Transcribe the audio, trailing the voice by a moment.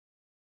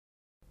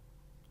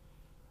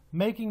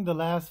making the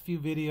last few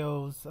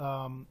videos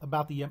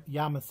about the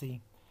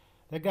Yamassee,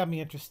 that got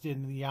me interested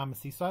in the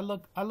Yamassee.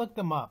 So I looked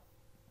them up,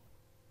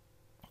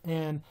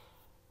 and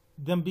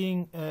them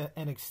being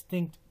an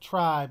extinct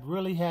tribe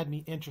really had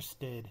me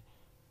interested.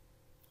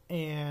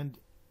 And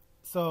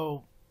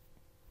so,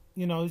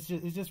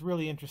 it's just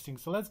really interesting.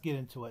 So let's get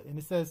into it. And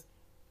it says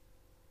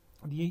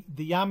the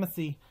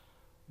Yamassee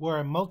were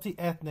a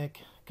multi-ethnic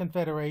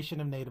confederation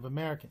of Native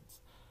Americans.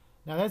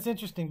 Now that's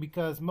interesting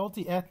because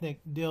multi-ethnic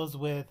deals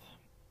with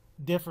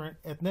different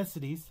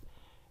ethnicities.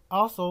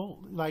 Also,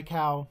 like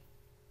how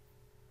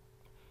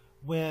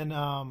when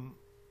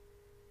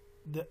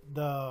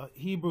the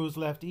Hebrews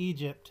left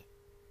Egypt,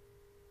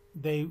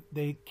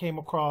 they came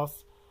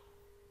across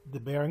the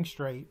Bering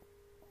Strait,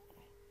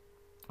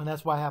 and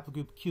that's Y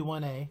haplogroup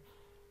Q1A,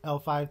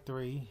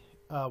 L53,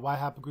 Y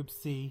haplogroup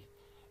C,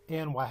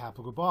 and Y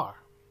haplogroup R.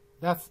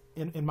 That's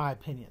in my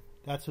opinion,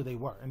 that's who they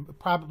were, and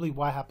probably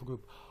Y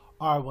haplogroup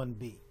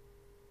R1b.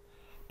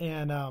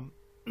 And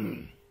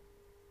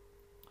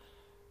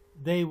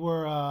they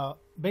were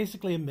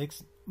basically a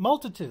mixed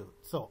multitude,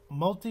 so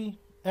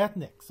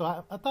multi-ethnic. So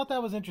I thought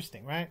that was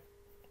interesting, right?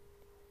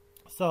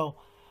 So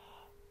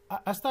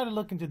I started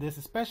looking to this,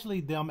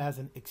 especially them as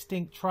an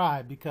extinct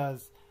tribe,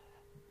 because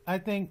I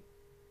think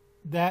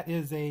that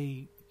is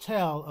a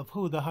tell of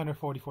who the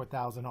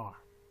 144,000 are.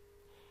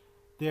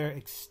 They're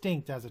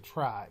extinct as a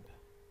tribe.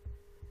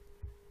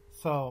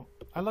 So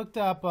I looked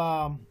up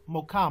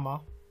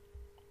Mokama.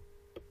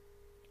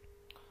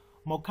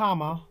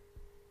 Mokama,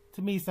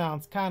 to me,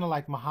 sounds kind of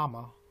like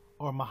Muhammad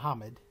or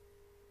Muhammad,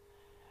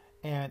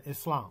 and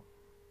Islam.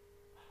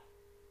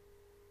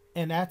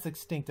 And that's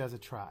extinct as a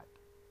tribe.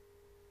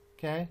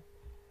 Okay?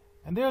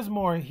 And there's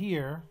more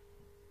here.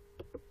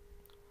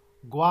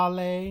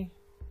 Guale,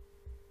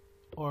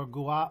 or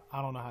Gua,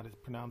 I don't know how to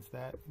pronounce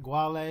that.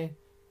 Guale,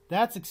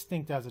 that's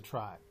extinct as a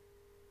tribe.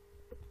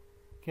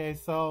 Okay,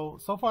 so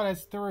far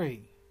that's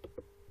 3.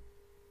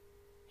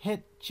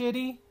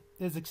 Hitchiti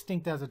is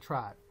extinct as a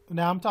tribe.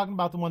 Now I'm talking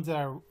about the ones that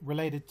are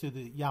related to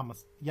the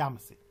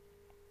Yamassee.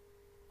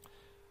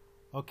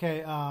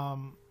 Okay,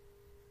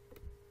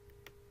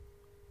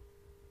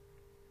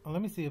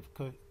 let me see if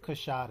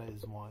Kashada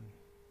is one.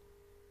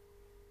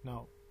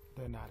 No,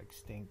 they're not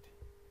extinct,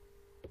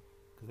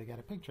 because they got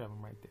a picture of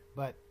them right there.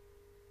 But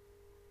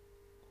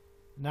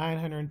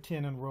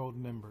 910 enrolled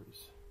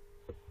members.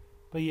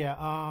 But yeah,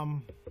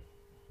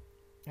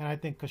 and I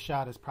think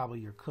Kashada is probably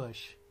your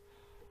Kush.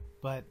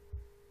 But,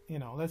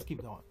 let's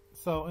keep going.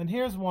 So, and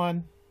here's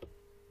one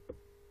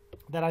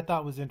that I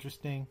thought was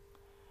interesting.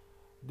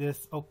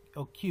 This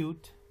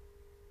Ocute.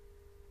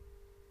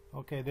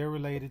 Okay, they're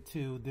related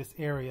to this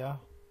area,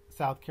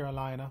 South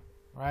Carolina,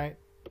 right?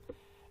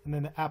 And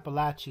then the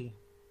Appalachee.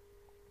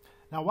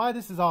 Now, why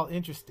this is all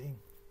interesting,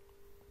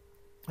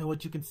 and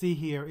what you can see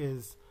here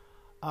is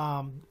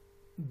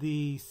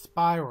the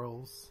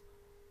spirals,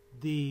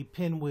 the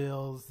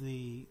pinwheels,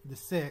 the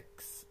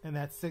 6, and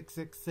that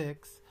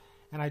 666.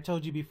 And I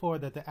told you before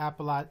that the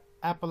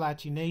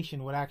Appalachian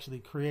Nation would actually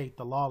create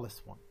the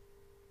lawless one.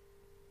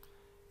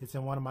 It's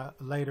in one of my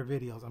later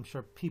videos. I'm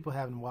sure people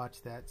haven't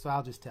watched that, so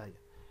I'll just tell you.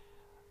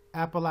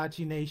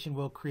 Appalachian Nation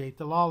will create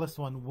the lawless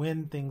one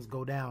when things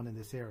go down in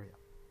this area.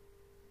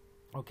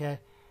 Okay?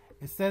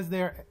 It says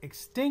they're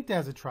extinct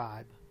as a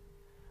tribe,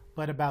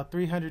 but about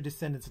 300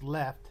 descendants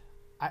left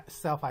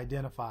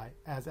self-identify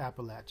as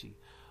Appalachie,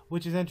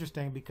 which is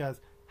interesting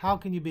because how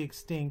can you be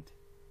extinct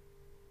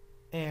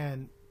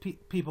and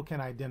people can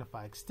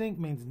identify? Extinct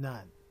means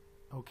none,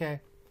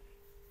 okay?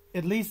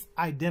 At least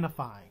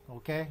identifying,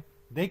 okay?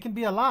 They can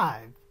be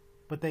alive,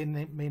 but they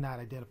may not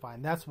identify.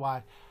 And that's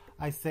why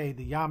I say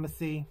the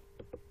Yamassee,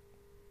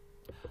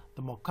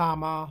 the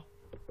Mokama,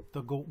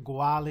 the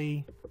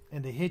Goali,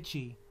 and the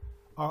Hitchi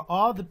are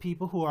all the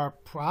people who are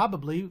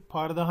probably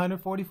part of the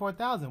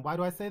 144,000. Why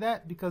do I say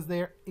that? Because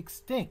they're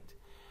extinct.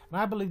 And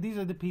I believe these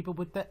are the people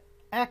with the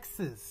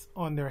X's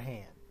on their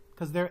hand,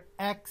 because they're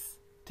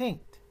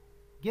extinct.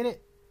 Get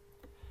it?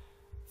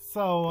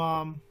 So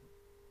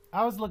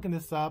I was looking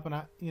this up,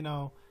 and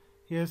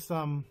here's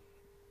some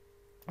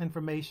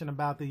information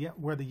about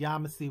where the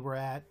Yamassee were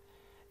at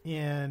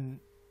in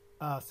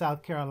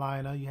South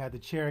Carolina. You had the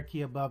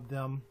Cherokee above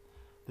them,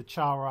 the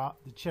Chara,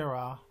 the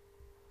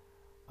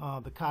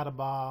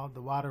Catawba,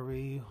 the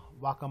Wateree,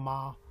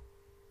 Wakama,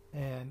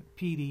 and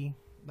Petey,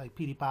 like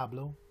Petey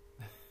Pablo,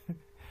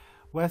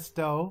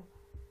 Westo,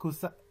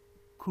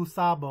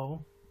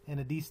 Cusabo, and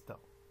Edisto.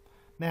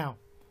 Now,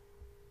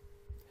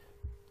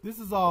 this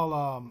is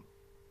all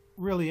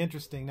really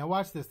interesting. Now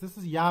watch this. This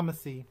is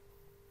Yamassee,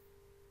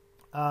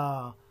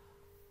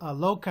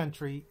 Low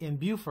Country in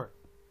Beaufort.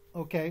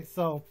 Okay,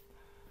 so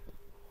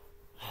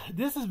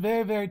this is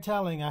very, very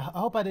telling. I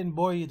hope I didn't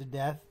bore you to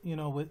death,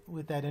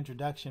 with that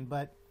introduction,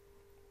 but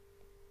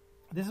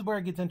this is where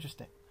it gets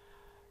interesting.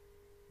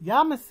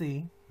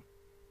 Yamassee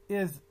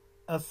is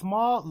a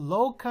small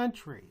low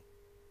country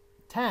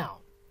town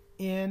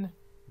in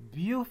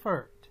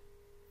Beaufort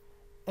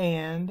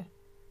and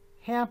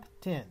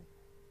Hampton.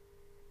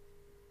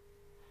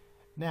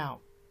 Now,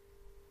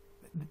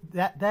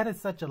 that is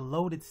such a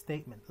loaded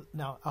statement.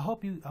 Now, I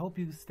hope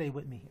you stay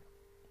with me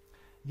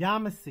here.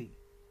 Yamassee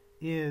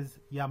is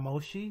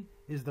Yamoshi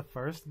is the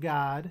first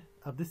god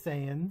of the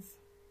Saiyans,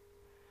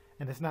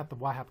 and it's not the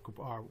Y Group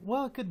R.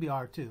 Well, it could be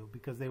R too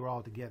because they were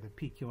all together.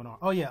 P, Q, and R.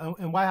 Oh yeah,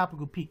 and Y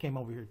Group P came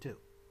over here too.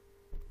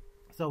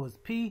 So it was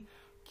P,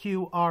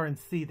 Q, R, and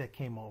C that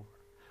came over.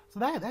 So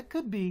that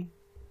could be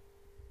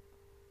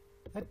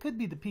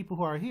the people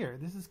who are here.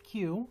 This is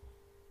Q.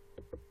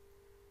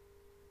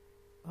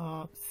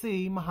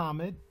 C,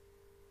 Muhammad.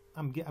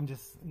 I'm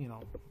just, you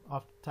know,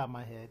 off the top of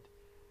my head.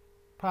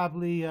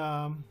 Probably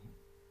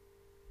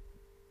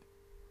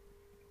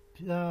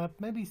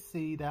maybe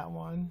C, that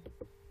one.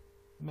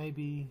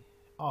 Maybe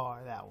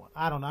R, that one.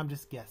 I don't know. I'm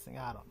just guessing.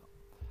 I don't know.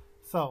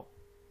 So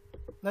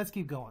let's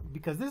keep going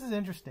because this is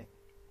interesting.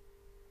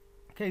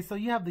 Okay, so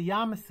you have the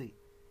Yamassee.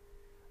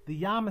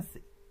 The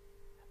Yamassee.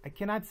 I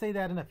cannot say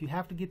that enough. You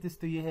have to get this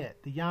through your head.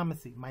 The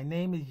Yamassee. My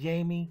name is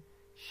Jamie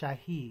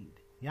Shahid.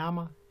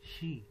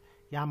 Yamassee.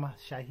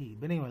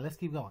 But anyway, let's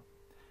keep going.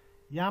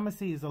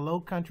 Yamassee is a low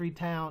country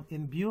town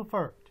in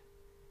Beaufort.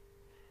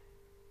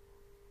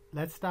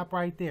 Let's stop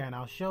right there and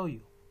I'll show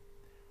you.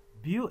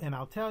 And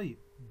I'll tell you.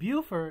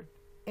 Beaufort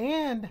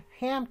and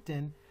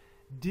Hampton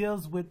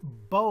deals with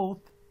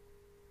both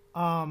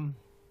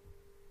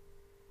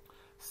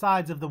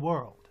sides of the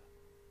world.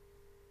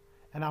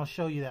 And I'll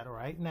show you that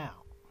right now.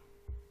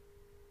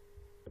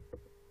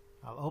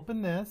 I'll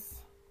open this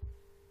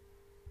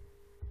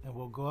and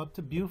we'll go up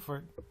to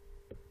Beaufort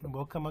and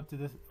we'll come up to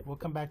this. We'll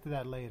come back to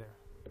that later.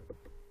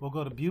 We'll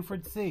go to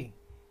Beaufort C.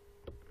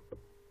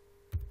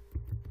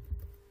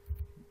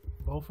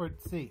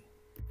 Beaufort C.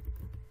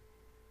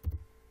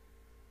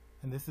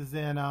 And this is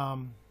in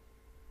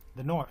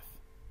the north.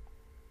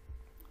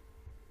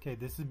 Okay,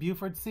 this is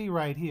Beaufort C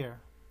right here.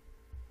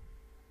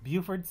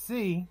 Beaufort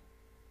C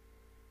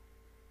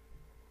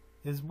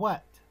is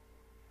what?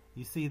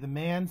 You see the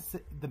man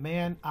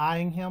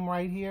eyeing him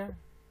right here?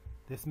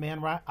 This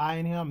man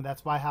eyeing him,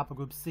 that's why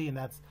haplogroup C, and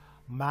that's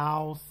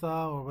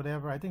Mausa or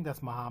whatever. I think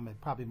that's Muhammad,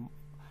 probably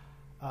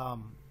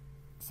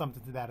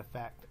something to that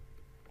effect.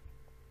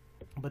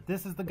 But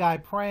this is the guy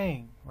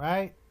praying,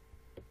 right?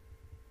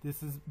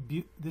 This is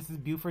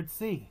Beaufort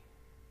C.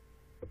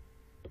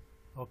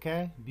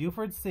 Okay,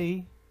 Beaufort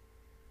C.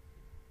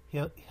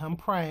 Him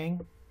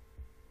praying,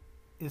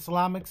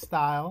 Islamic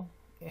style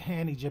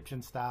and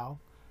Egyptian style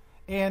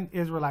and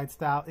Israelite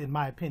style, in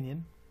my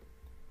opinion.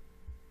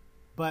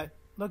 But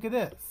look at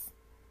this.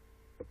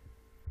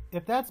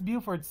 If that's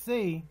Beaufort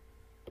C,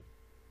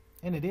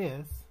 and it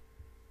is,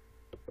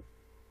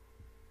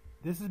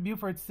 this is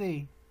Beaufort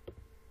C.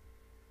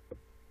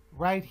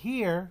 Right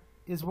here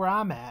is where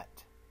I'm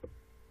at.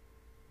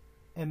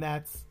 And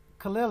that's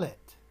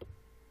Kalilit.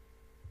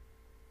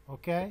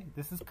 Okay?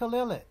 This is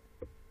Kalilit.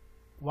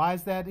 Why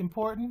is that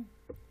important?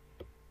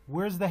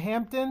 Where's the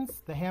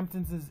Hamptons? The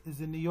Hamptons is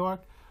in New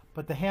York,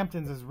 but the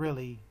Hamptons is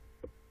really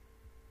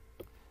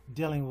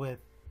dealing with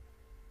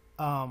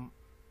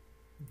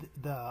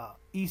the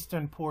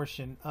eastern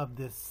portion of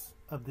this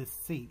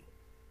sea,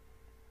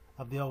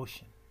 of the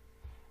ocean,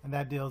 and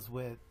that deals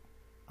with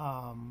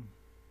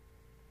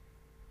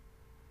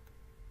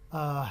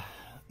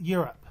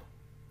Europe.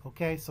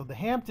 Okay, so the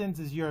Hamptons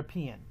is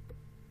European.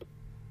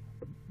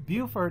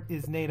 Beaufort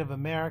is Native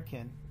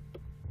American,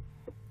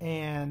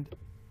 and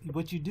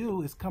what you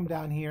do is come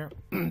down here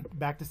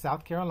back to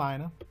South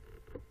Carolina,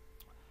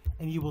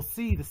 and you will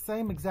see the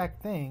same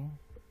exact thing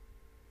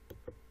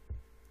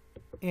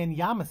in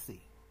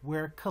Yamassee,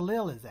 where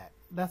Khalil is at.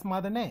 That's my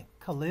other name.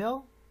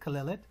 Khalil,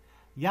 Kalilit,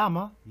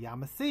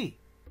 Yamassee.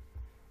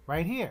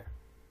 Right here.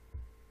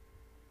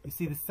 You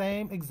see the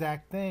same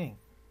exact thing.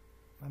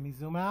 Let me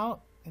zoom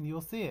out and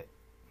you'll see it.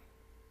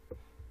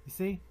 You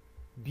see?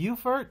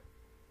 Beaufort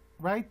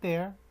right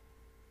there.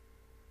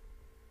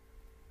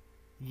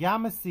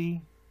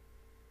 Yamassee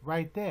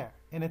right there.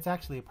 And it's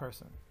actually a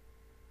person.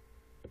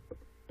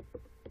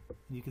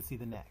 You can see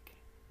the neck.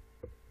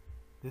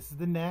 This is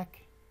the neck.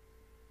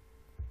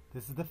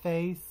 This is the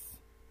face.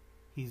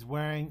 He's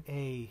wearing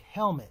a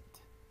helmet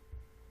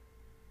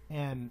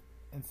and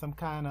some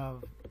kind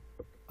of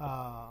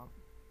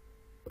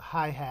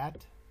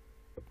hi-hat.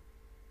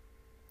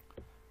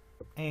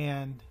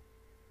 And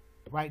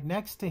right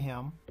next to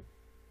him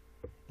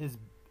is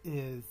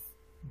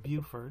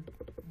Beaufort.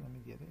 Let me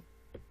get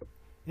it.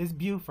 Is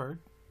Beaufort.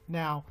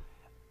 Now,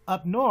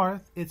 up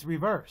north, it's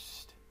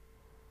reversed.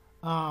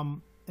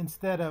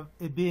 Instead of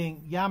it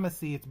being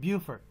Yamassee, it's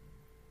Beaufort.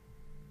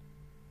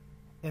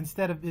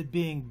 Instead of it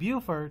being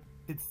Beaufort,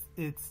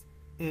 it's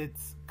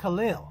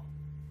Khalil.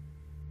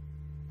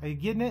 Are you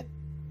getting it?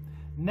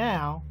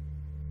 Now,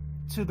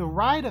 to the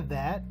right of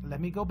that, let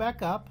me go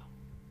back up.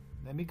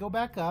 Let me go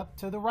back up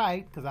to the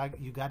right, because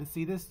you got to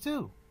see this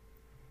too.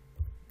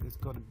 Let's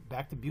go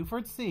back to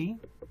Beaufort C.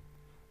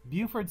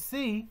 Beaufort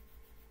C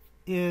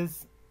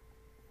is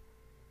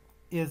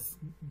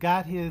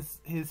got his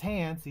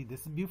hand. See,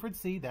 this is Beaufort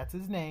C. That's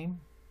his name.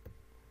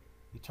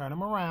 You turn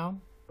him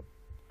around.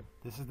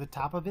 This is the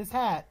top of his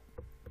hat.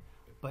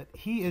 But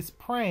he is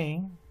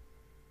praying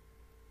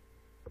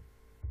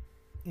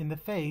in the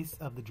face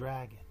of the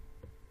dragon,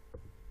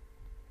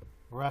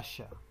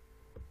 Russia,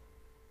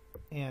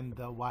 and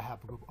the Y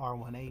haplogroup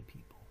R1A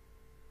people.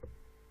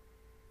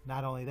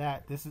 Not only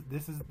that, this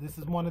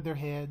is one of their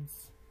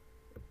heads.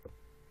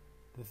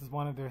 This is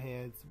one of their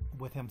heads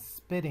with him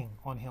spitting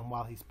on him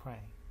while he's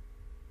praying.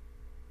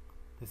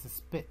 This is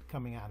spit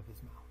coming out of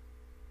his mouth.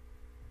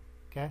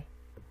 Okay?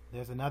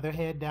 There's another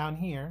head down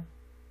here.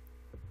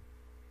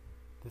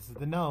 This is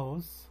the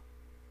nose.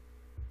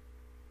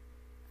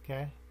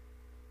 Okay?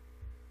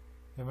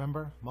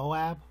 Remember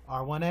Moab,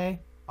 R1A,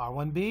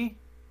 R1B.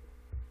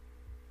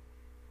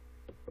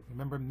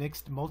 Remember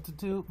mixed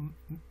multitude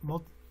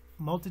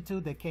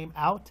that came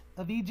out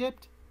of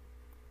Egypt,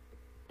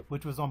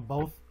 which was on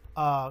both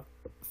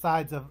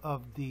sides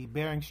of the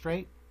Bering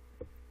Strait.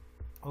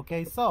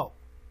 Okay, so,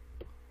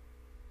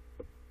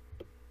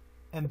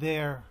 and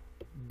they're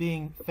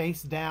being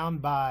faced down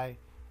by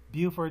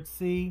Beaufort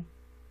Sea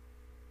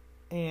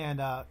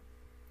and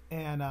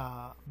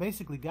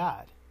basically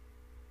God.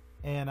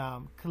 And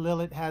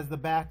Kalilit has the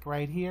back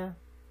right here.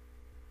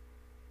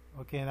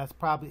 Okay, and that's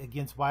probably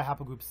against Y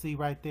haplogroup C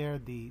right there,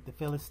 the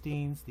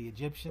Philistines, the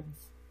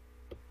Egyptians.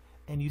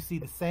 And you see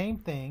the same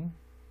thing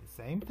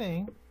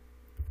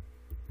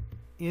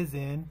is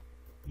in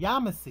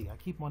Yamassee. I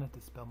keep wanting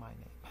to spell my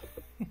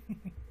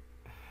name.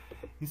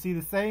 You see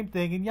the same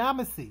thing in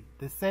Yamassee.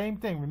 The same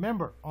thing.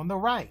 Remember, on the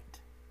right.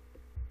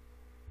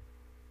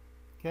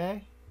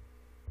 Okay?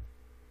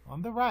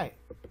 On the right.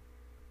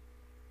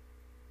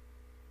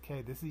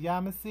 Okay, this is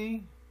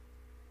Yamassee.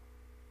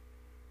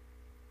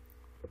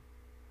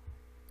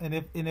 And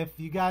if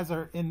you guys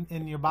are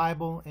in your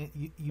Bible,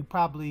 you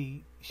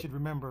probably should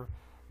remember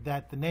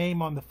that the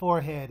name on the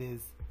forehead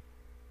is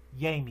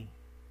Yami.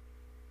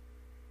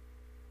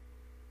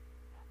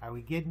 Are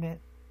we getting it?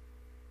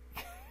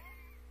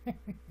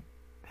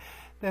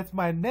 That's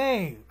my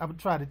name. I'm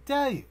trying to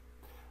tell you.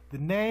 The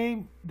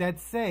name that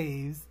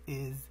saves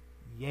is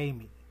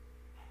Yami.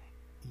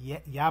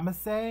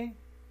 Yamassee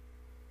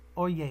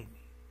or Yami.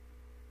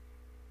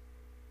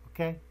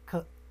 Okay?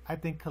 I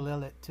think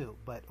Kalilit too,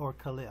 or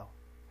Khalil.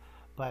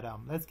 But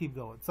let's keep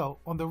going. So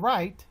on the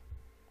right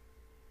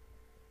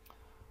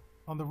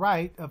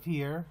of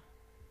here,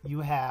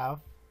 you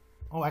have,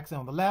 actually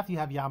on the left you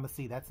have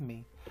Yamassee, that's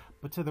me.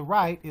 But to the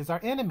right is our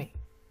enemy.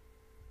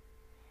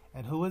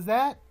 And who is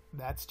that?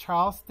 That's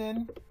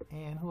Charleston,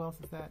 and who else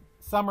is that?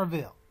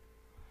 Somerville.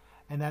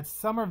 And that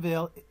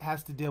Somerville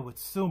has to deal with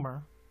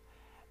Sumer,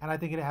 and I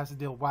think it has to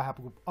deal with Y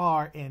haplogroup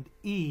R and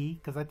E,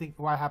 because I think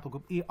Y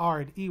haplogroup E, R,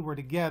 and E were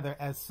together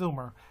as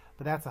Sumer,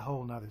 but that's a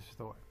whole nother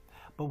story.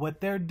 But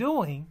what they're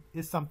doing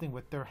is something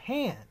with their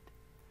hand.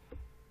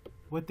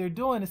 What they're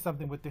doing is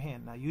something with their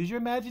hand. Now use your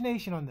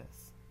imagination on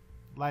this,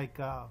 like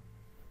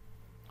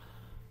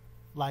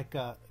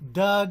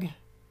Doug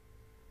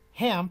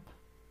Hemp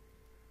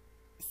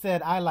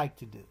said I like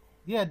to do.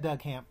 Yeah,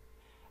 Doug Hemp.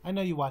 I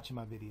know you're watching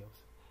my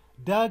videos.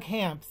 Doug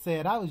Hemp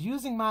said I was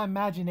using my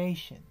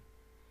imagination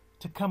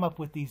to come up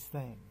with these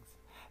things.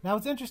 Now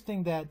it's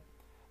interesting that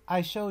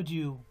I showed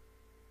you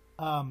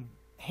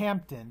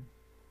Hampton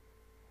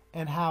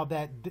and how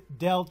that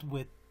dealt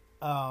with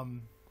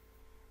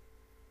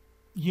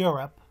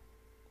Europe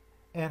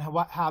and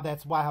how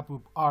that's Y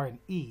haplogroup R and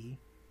E.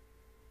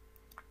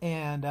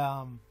 And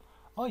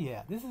oh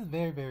yeah, this is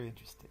very, very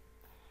interesting.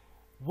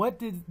 What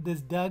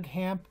does Doug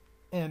Hamp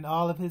and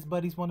all of his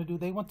buddies want to do?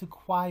 They want to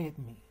quiet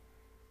me.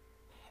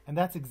 And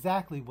that's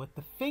exactly what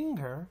the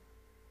finger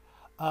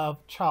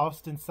of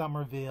Charleston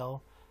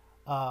Somerville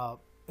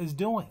is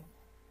doing.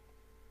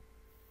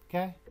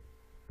 Okay?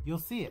 You'll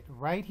see it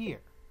right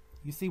here.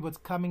 You see what's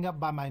coming up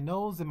by my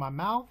nose and my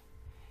mouth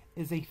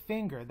is a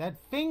finger. That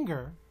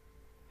finger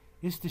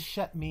is to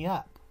shut me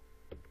up.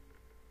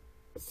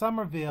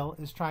 Somerville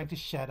is trying to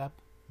shut up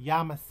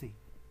Yamassee.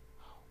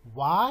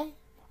 Why?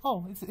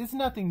 Oh, it's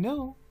nothing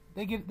new.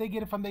 They get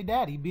it from their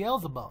daddy,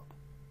 Beelzebub.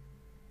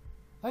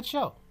 Let's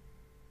show.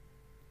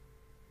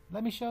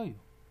 Let me show you.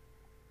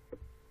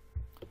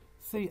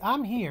 See,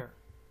 I'm here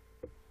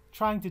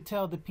trying to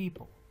tell the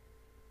people,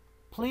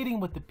 pleading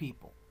with the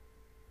people.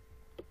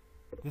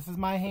 This is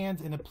my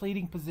hands in a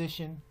pleading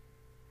position,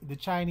 the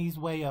Chinese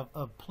way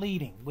of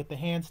pleading with the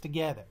hands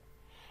together.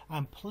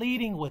 I'm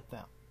pleading with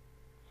them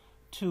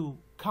to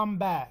come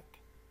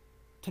back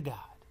to God.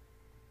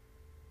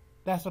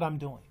 That's what I'm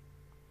doing.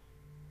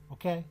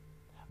 Okay?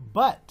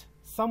 But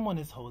someone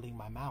is holding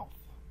my mouth.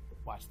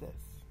 Watch this.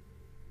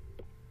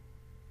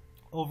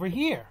 Over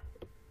here,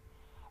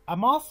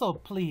 I'm also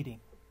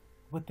pleading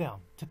with them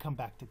to come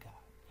back to God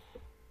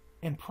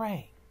and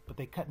praying, but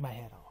they cut my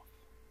head off.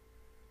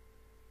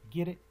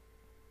 Get it?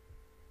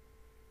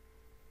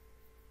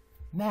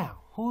 Now,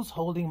 who's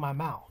holding my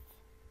mouth?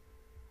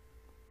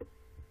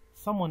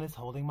 Someone is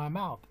holding my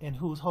mouth. And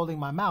who's holding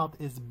my mouth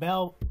is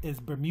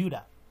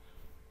Bermuda.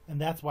 And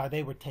that's why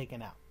they were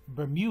taken out.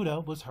 Bermuda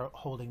was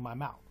holding my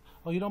mouth.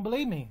 Oh, you don't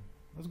believe me?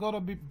 Let's go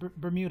to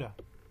Bermuda.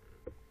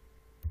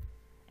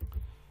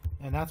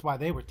 And that's why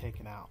they were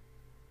taken out.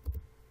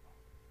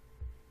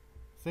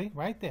 See,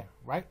 right there,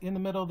 right in the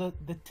middle of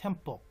the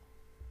temple.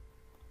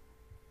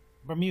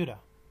 Bermuda.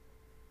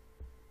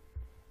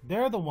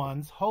 they're the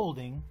ones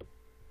holding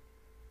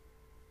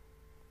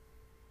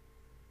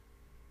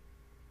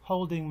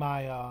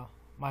my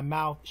my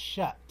mouth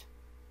shut,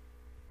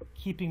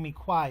 keeping me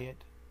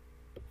quiet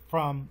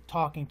from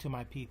talking to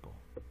my people.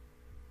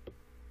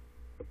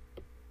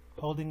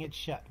 Holding it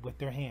shut with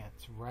their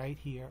hands right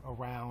here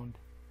around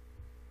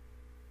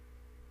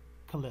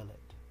Khalil.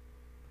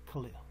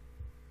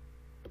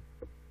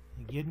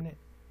 You getting it?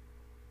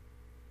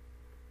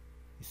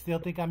 You still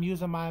think I'm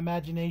using my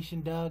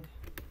imagination, Doug?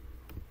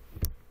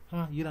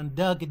 Huh? You done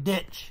dug a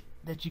ditch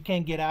that you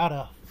can't get out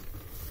of.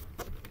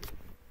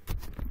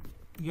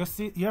 Your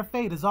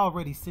fate is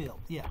already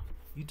sealed. Yeah.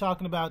 You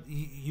talking about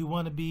you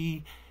want to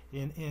be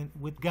in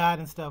with God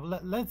and stuff.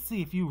 Let's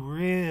see if you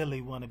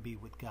really want to be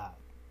with God.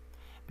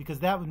 Because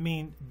that would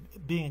mean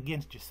being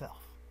against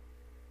yourself.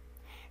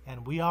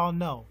 And we all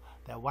know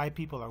that white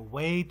people are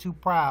way too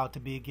proud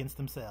to be against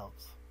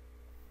themselves.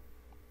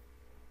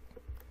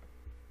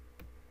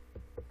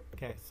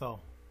 Okay, so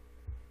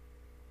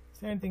is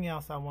there anything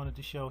else I wanted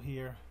to show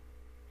here?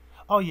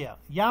 Oh yeah,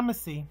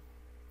 Yamassee,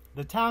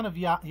 the town of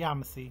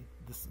Yamassee,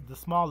 the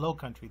small low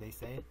country they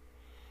say,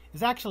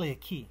 is actually a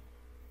key.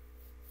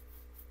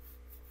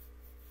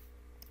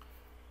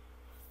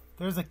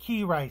 There's a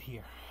key right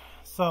here.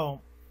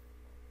 So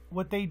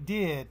what they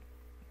did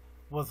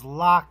was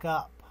lock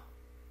up,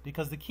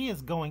 because the key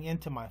is going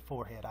into my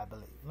forehead, I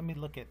believe. Let me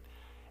look at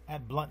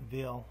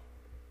Bluntville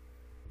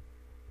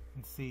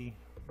and see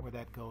where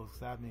that goes.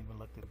 I haven't even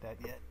looked at that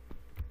yet.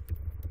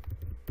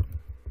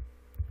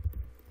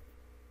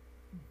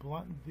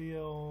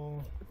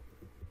 Bluntville.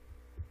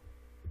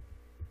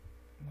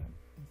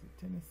 Is it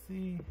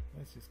Tennessee?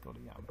 Let's just go to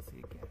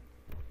Yamassee again.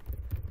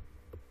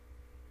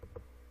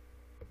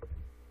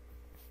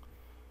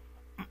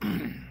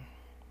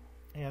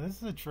 Yeah, this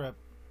is a trip.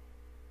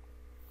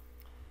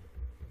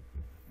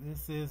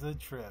 This is a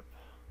trip.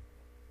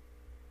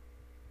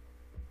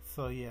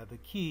 So yeah, the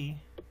key.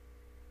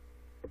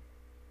 Let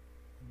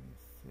me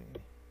see.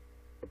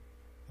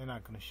 They're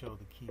not going to show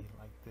the key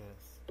like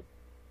this.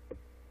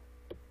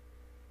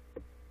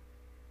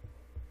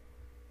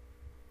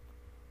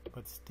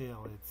 But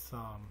still, it's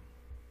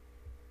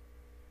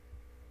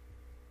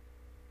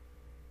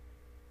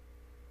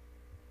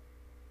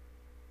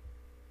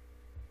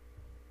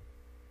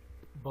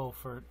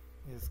Beaufort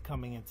is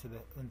coming into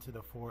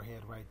the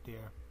forehead right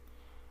there.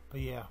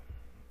 But yeah,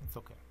 it's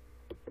okay.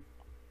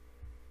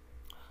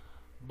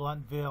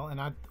 Bluntville,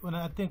 and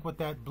I think what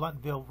that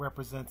Bluntville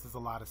represents is a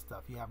lot of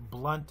stuff. You have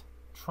blunt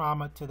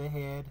trauma to the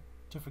head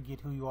to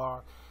forget who you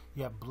are.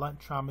 You have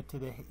blunt trauma to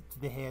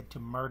the head to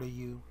murder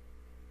you.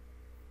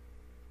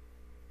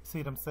 See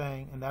what I'm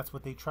saying? And that's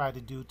what they tried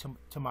to do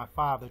to my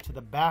father, to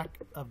the back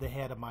of the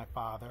head of my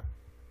father.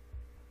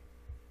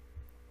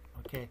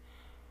 Okay.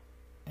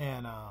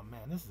 And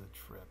man, this is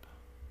a trip.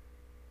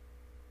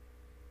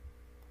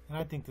 And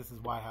I think this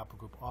is Y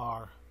haplogroup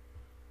R.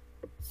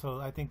 So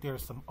I think there are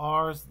some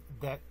R's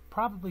that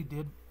probably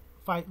did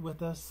fight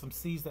with us, some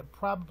C's that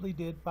probably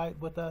did fight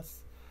with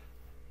us.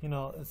 You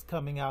know, it's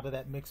coming out of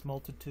that mixed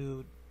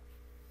multitude.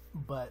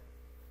 But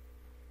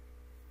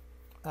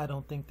I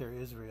don't think they're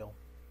Israel.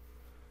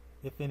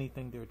 If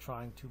anything, they're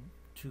trying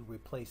to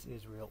replace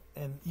Israel.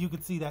 And you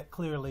could see that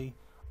clearly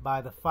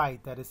by the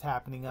fight that is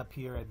happening up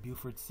here at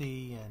Beaufort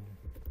Sea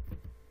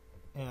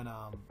and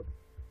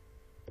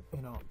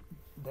you know,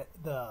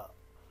 the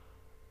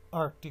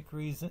Arctic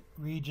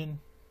region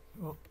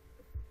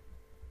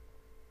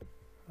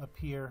up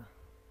here.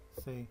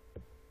 See,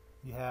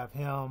 you have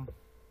him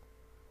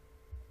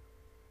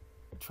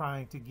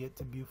trying to get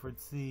to Beaufort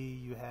Sea.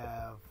 You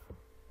have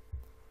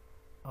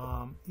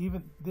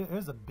even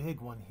there's a big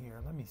one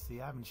here. Let me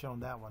see. I haven't shown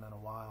that one in a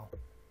while.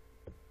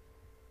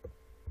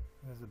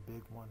 There's a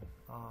big one.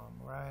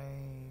 Right.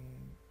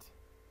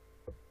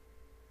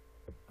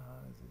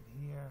 Is it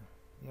here?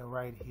 Yeah,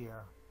 right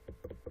here.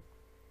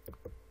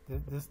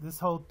 This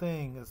whole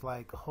thing is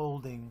like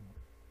holding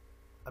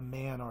a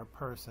man or a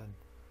person,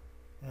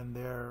 and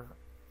they're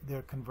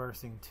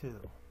conversing too.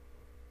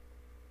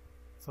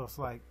 So it's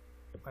like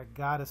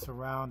God is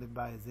surrounded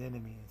by his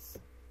enemies,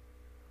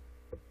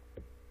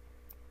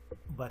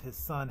 but his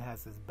son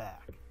has his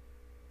back.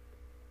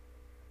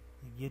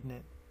 You getting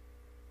it?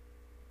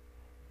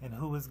 And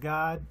who is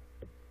God?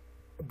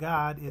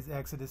 God is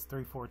Exodus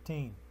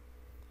 3:14.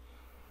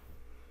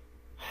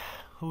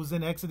 Who's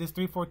in Exodus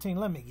 3:14?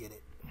 Let me get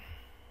it.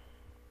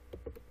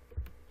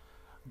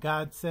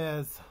 God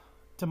says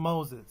to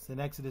Moses in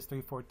Exodus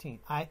 3:14,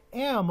 I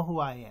am who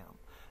I am.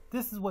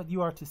 This is what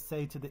you are to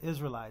say to the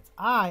Israelites.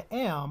 I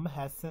am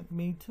has sent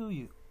me to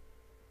you.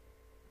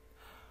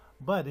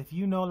 But if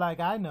you know like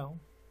I know,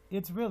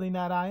 it's really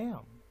not I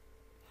am.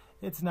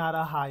 It's not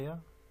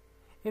Ahaya.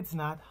 It's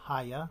not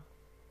Haya.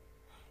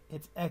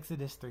 It's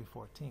Exodus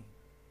 3:14.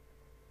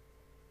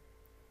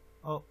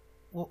 Oh,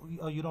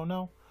 well, you don't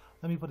know?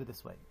 Let me put it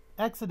this way.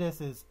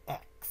 Exodus is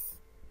X.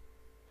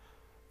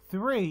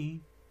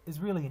 3 is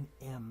really an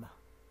M.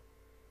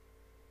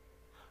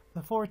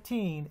 The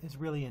 14 is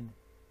really an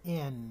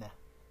N.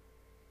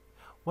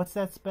 What's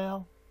that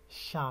spell?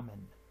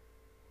 Shaman.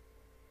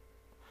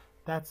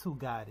 That's who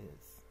God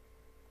is.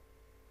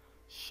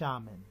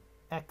 Shaman.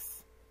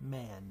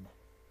 X-Man.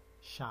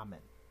 Shaman.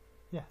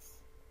 Yes.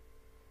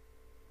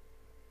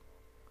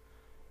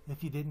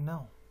 If you didn't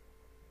know,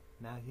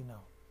 now you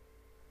know.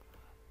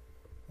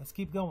 Let's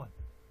keep going.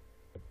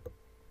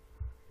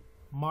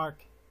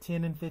 Mark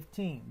 10 and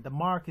 15. The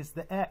mark is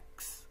the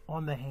X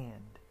on the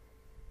hand.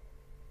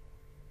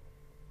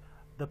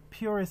 The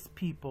purest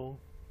people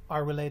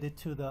are related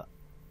to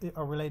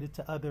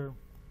other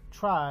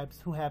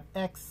tribes who have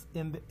X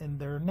in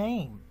their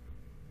name.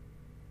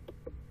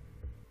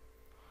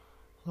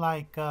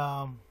 Like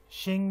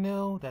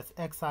Xingnu, that's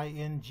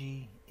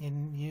Xingnu.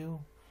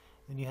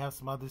 Then you have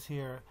some others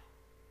here.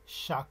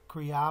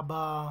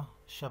 Shakriaba,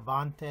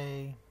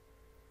 Shavante,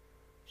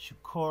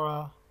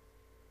 Shukura.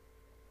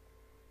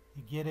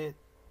 You get it?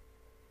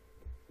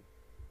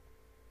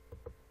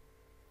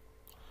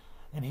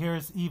 And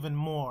here's even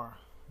more.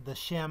 The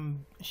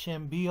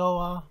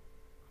Shembioa,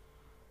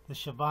 the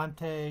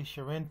Shavante,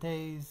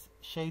 Sharentes,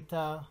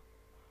 Sheta,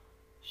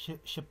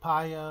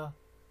 Shapaya,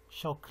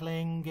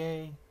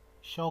 Shoklenge,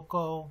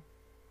 Shoko,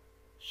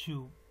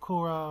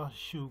 Shukura,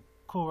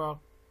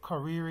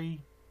 Kariri.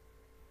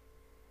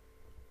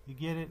 You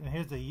get it? And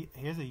here's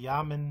a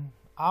Yaman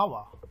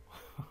Awa.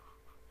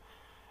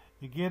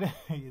 You get it?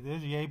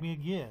 There's Yami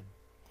again.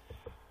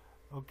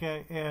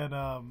 Okay, and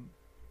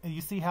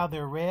you see how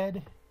they're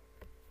red?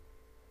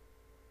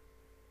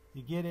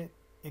 You get it?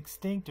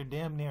 Extinct or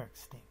damn near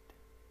extinct.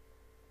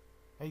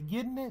 Are you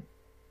getting it?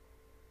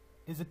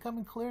 Is it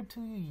coming clear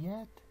to you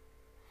yet?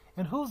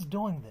 And who's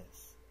doing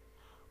this?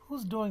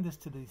 Who's doing this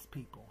to these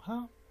people,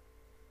 huh?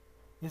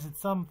 Is it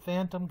some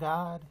phantom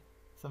god?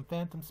 Some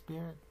phantom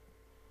spirit?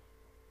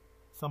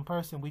 Some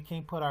person we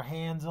can't put our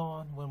hands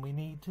on when we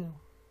need to?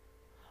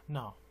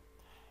 No.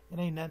 It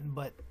ain't nothing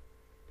but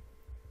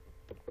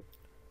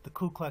the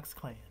Ku Klux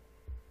Klan.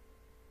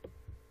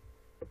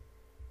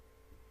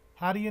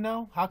 How do you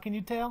know? How can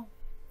you tell?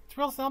 It's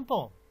real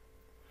simple.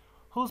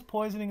 Who's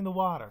poisoning the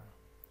water?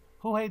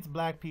 Who hates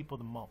black people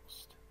the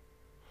most?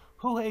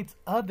 Who hates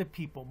other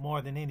people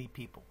more than any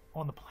people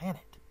on the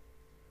planet?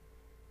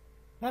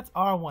 That's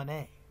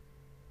R1A.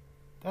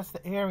 That's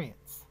the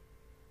Aryans.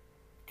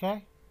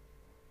 Okay?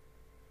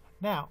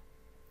 Now,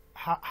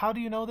 how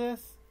do you know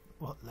this?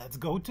 Well, let's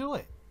go to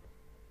it.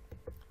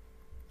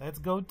 Let's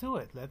go to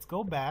it. Let's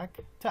go back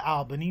to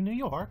Albany, New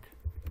York.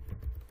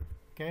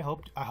 Okay,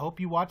 I hope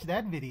you watched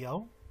that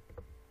video.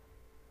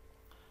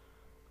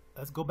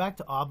 Let's go back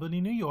to Albany,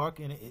 New York,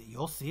 and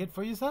you'll see it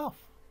for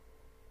yourself.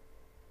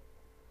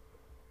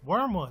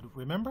 Wormwood,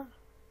 remember?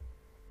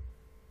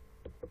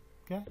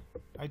 Okay,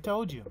 I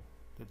told you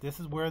that this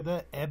is where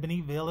the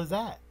Ebonyville is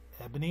at.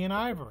 Ebony and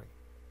Ivory.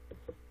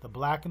 The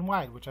black and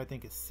white, which I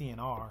think is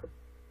CNR.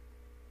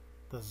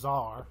 The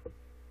Czar.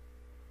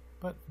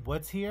 But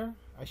what's here?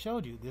 I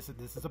showed you. This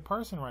is a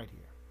person right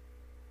here.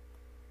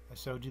 I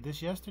showed you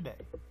this yesterday.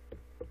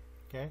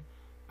 Okay?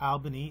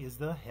 Albany is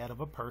the head of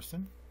a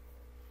person.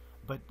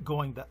 But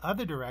going the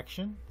other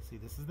direction, see,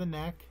 this is the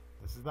neck,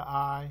 this is the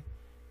eye,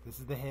 this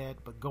is the head,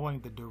 but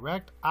going the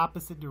direct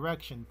opposite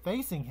direction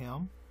facing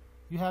him,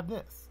 you have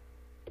this.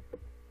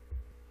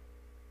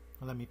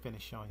 Well, let me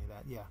finish showing you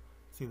that. Yeah.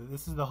 See,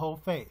 this is the whole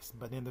face,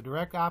 but in the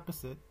direct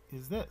opposite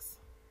is this.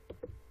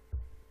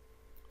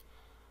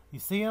 You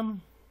see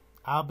him?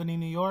 Albany,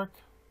 New York.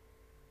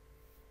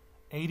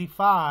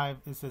 85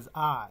 is his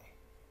eye.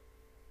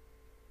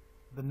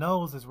 The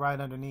nose is right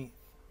underneath.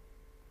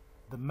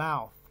 The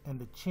mouth and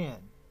the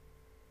chin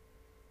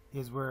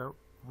is where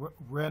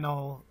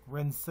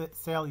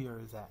Rensselaer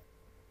is at.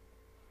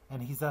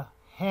 And he's a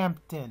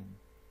Hampton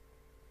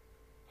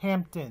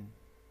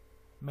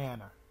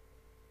Manor.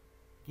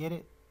 Get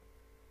it?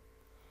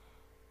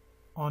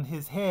 On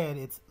his head,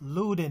 it's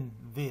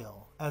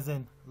Ludenville, as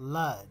in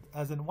Lud,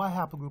 as in Y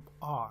haplogroup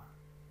R.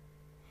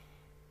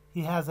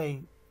 He has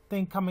a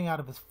thing coming out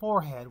of his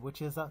forehead,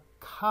 which is a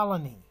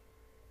colony,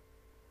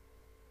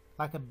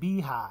 like a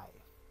beehive,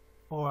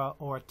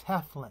 or a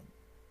Teflon,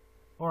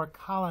 or a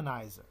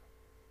colonizer.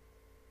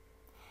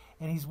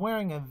 And he's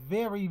wearing a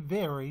very,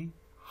 very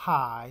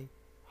high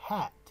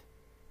hat.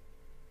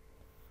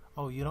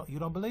 Oh, you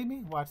don't believe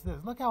me? Watch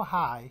this. Look how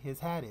high his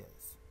hat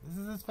is. This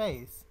is his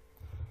face.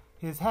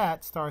 His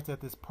hat starts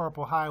at this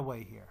purple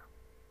highway here.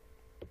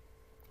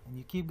 And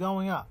you keep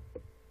going up.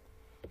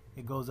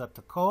 It goes up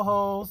to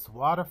Cohoes,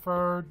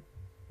 Waterford,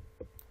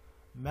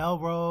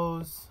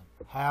 Melrose,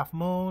 Half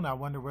Moon. I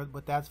wonder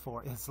what that's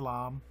for.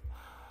 Islam.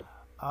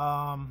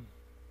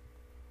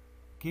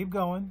 Keep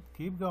going.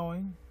 Keep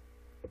going.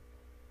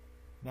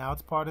 Now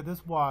it's part of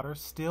this water.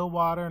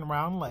 Stillwater and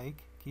Round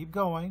Lake. Keep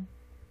going.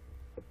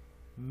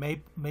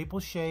 Maple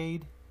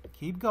Shade.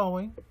 Keep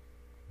going.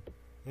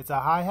 It's a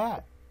high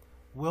hat.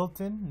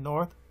 Wilton,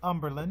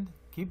 Northumberland.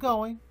 Keep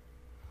going.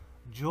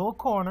 Jewel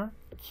Corner.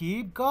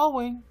 Keep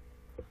going.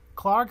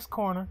 Clark's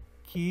Corner.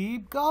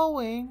 Keep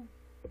going.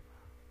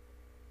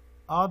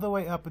 All the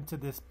way up into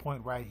this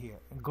point right here.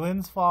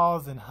 Glens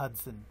Falls and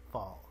Hudson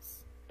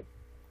Falls.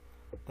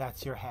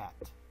 That's your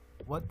hat.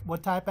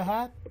 What type of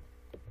hat?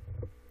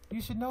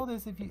 You should know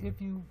this if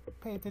you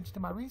pay attention to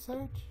my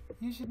research.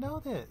 You should know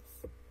this.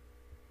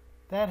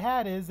 That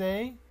hat is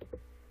a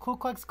Ku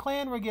Klux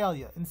Klan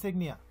regalia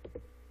insignia.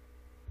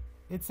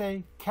 It's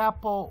a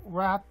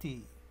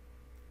caporati.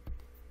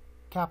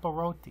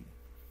 Caporoti.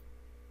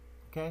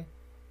 Okay?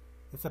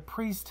 It's a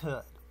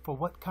priesthood. For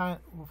what kind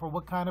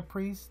of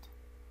priest?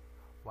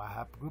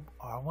 Wahab group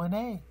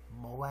R1A,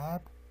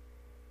 Moab,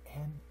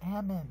 and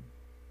Ammon.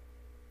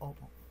 Oh,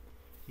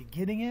 you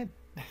getting it?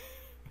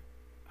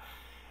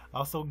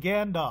 Also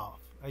Gandalf.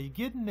 Are you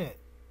getting it?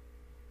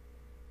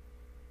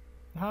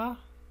 Huh?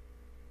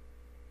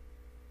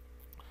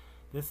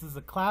 This is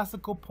a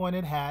classical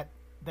pointed hat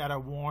that are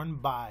worn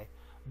by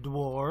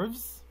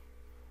dwarves,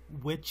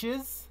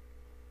 witches,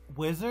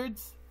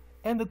 wizards,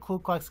 and the Ku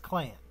Klux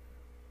Klan.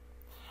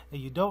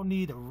 And you don't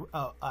need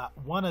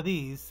one of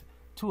these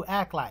to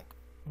act like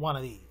one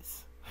of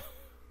these.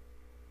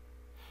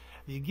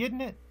 Are you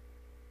getting it?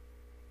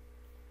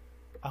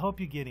 I hope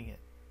you're getting it.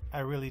 I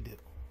really do.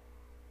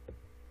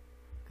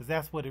 Because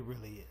that's what it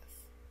really is.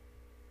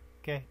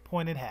 Okay?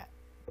 Pointed hat.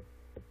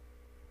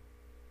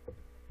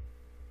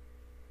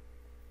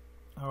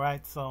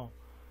 Alright, so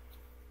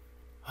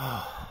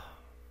I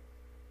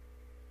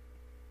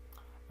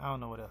don't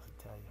know what else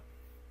to tell you.